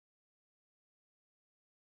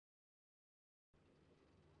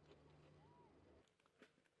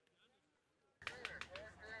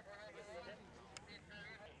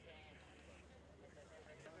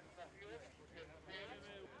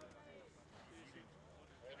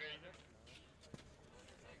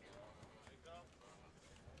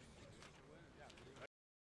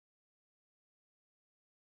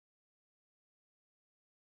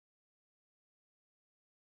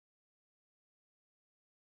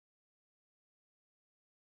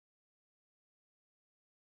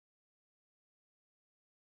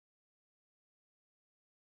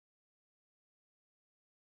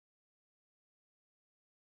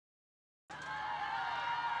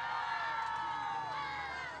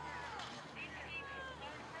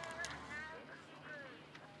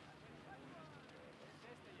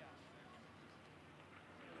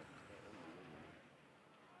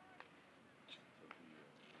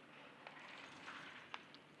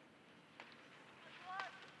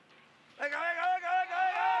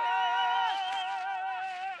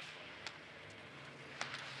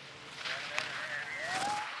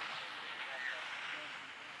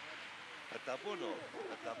or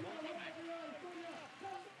a couple?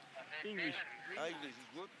 English. English is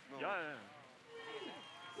good? No. Yeah.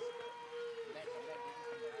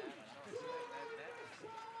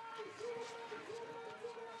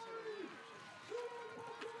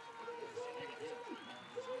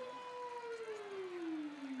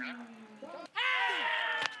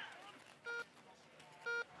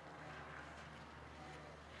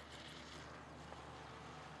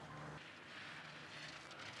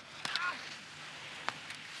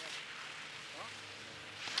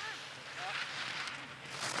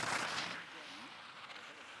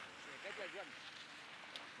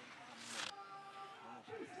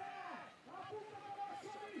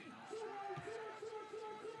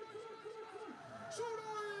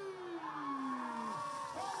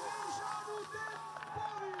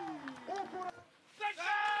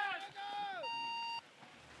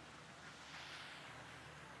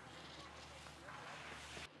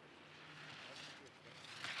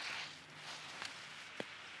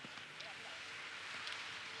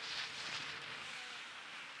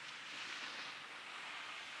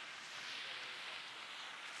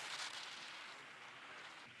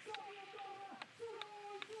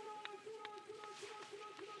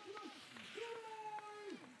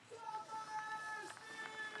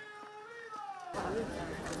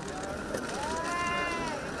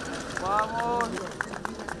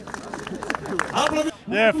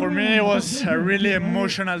 Yeah, for me it was a really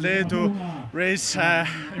emotional day to race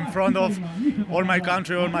in front of all my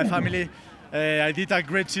country, all my family. I did a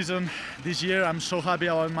great season this year. I'm so happy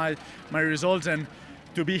about my results, and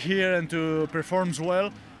to be here and to perform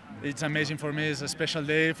well, it's amazing for me. It's a special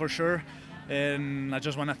day for sure, and I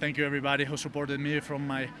just want to thank you everybody who supported me from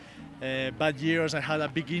my bad years. I had a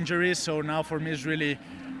big injury, so now for me it's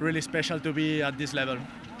really special to be at this level.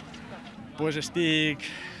 Pues estic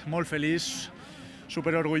molt feliç,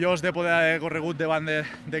 super orgullós de poder haver corregut davant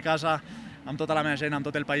de casa amb tota la meva gent, amb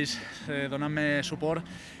tot el país, donant-me suport,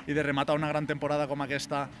 i de rematar una gran temporada com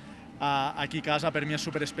aquesta aquí a casa per mi és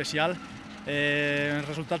super especial. Els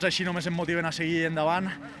resultats així només em motiven a seguir endavant,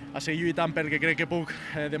 a seguir lluitant, perquè crec que puc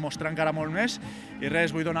demostrar encara molt més. I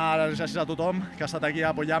res, vull donar les gràcies a tothom que ha estat aquí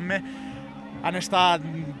apoyant-me. Han estat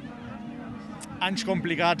anys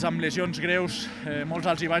complicats, amb lesions greus, molts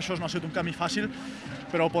alts i baixos, no ha sigut un camí fàcil,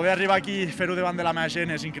 però poder arribar aquí i fer-ho davant de la meva gent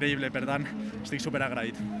és increïble, per tant, estic super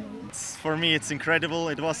agraït. For me it's incredible.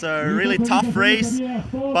 It was a really tough race,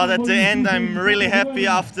 but at the end I'm really happy.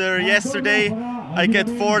 After yesterday I get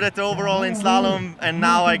fourth at the overall in slalom, and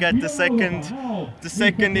now I get the second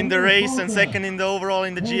in the race and second in the overall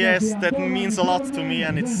in the GS. That means a lot to me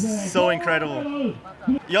and it's so incredible.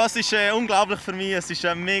 Ja, es ist unglaublich für mich. Es ist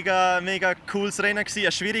ein mega cooles Rennen gewesen,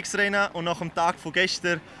 ein schwieriges Rennen, und nach dem Tag von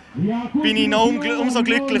gestern bin ich noch umso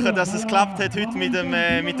glücklicher, dass es geklappt hat heute mit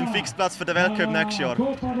dem Fixplatz für den Weltcup nächstes Jahr.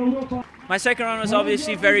 My second run was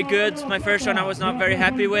obviously very good. My first run I was not very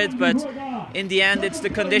happy with, but in the end it's the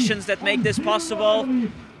conditions that make this possible,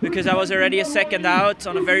 because I was already a second out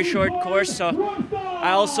on a very short course. So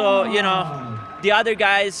I also, the other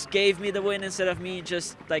guys gave me the win instead of me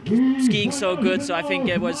just like skiing so good. So I think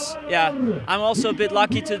it was, I'm also a bit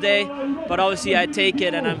lucky today, but obviously I take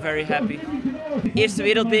it and I'm very happy. Eerste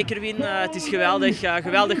wereldbeker winnen, het is geweldig,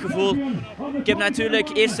 geweldig gevoel. Ik heb natuurlijk,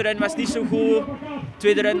 eerste run was niet zo goed,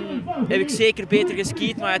 tweede run heb ik zeker beter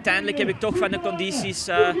geskiet, maar uiteindelijk heb ik toch van de condities,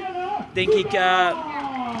 denk ik,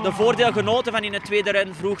 de voordeel genoten van in de tweede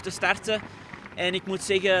run vroeg te starten. En ik moet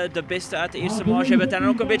zeggen, de beste uit de eerste marge hebben het dan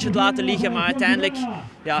ook een beetje laten liggen, maar uiteindelijk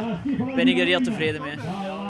ben ik er heel tevreden mee.